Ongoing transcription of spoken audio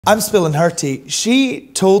I'm spilling her tea. She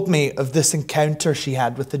told me of this encounter she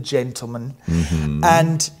had with a gentleman.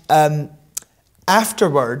 And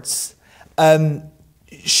afterwards,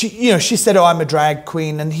 she said, oh, I'm a drag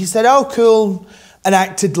queen. And he said, oh, cool. And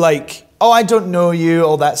acted like, oh, I don't know you,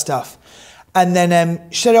 all that stuff. And then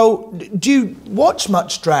she said, oh, do you watch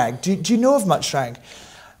much drag? Do you know of much drag?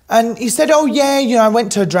 And he said, oh, yeah, I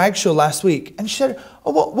went to a drag show last week. And she said,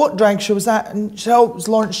 oh, what drag show was that? And she said, oh, it was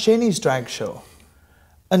Lawrence Chaney's drag show.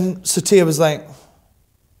 And so Tia was like,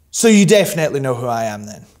 so you definitely know who I am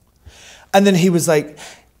then? And then he was like,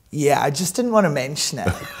 yeah, I just didn't want to mention it.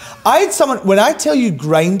 I had someone, when I tell you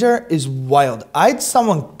Grindr is wild, I had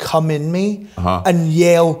someone come in me and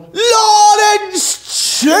yell,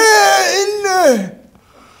 Lawrence Chaney!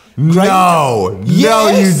 No, yes. No,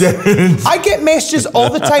 you didn't. I get messages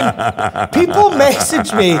all the time. People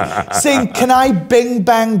message me saying, can I bing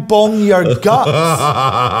bang bong your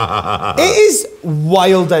guts? It is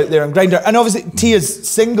wild out there on Grindr. And obviously Tia's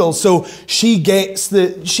single, so she gets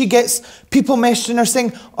people messaging her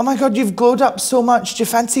saying, oh my God, you've glowed up so much. Do you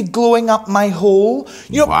fancy glowing up my hole?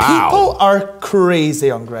 You know, people are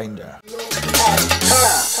crazy on Grindr.